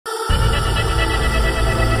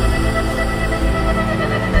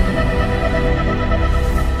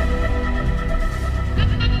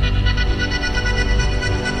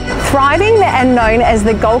and known as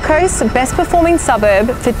the Gold Coast's best performing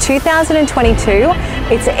suburb for 2022,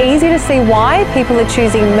 it's easy to see why people are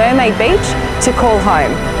choosing Mermaid Beach to call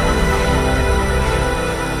home.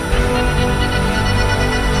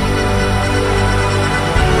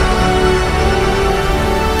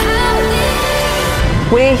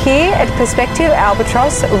 We're here at Perspective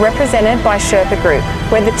Albatross, represented by Sherpa Group,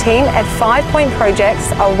 where the team at 5 Point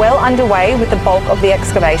Projects are well underway with the bulk of the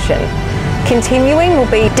excavation. Continuing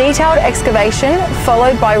will be detailed excavation,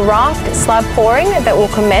 followed by raft slab pouring that will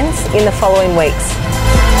commence in the following weeks.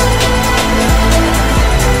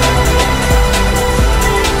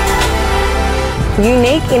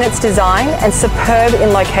 Unique in its design and superb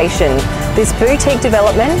in location, this boutique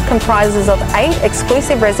development comprises of 8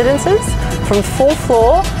 exclusive residences from full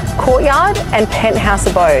floor, courtyard and penthouse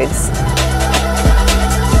abodes.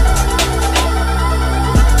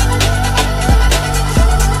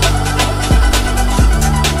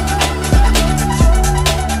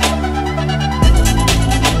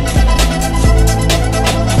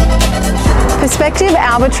 Perspective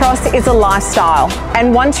Albatross is a lifestyle,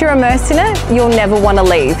 and once you're immersed in it, you'll never want to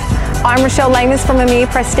leave. I'm Rochelle Lamas from Amir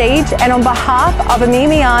Prestige, and on behalf of Amir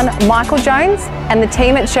Mian, Michael Jones and the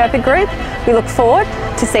team at Sherpa Group, we look forward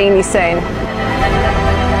to seeing you soon.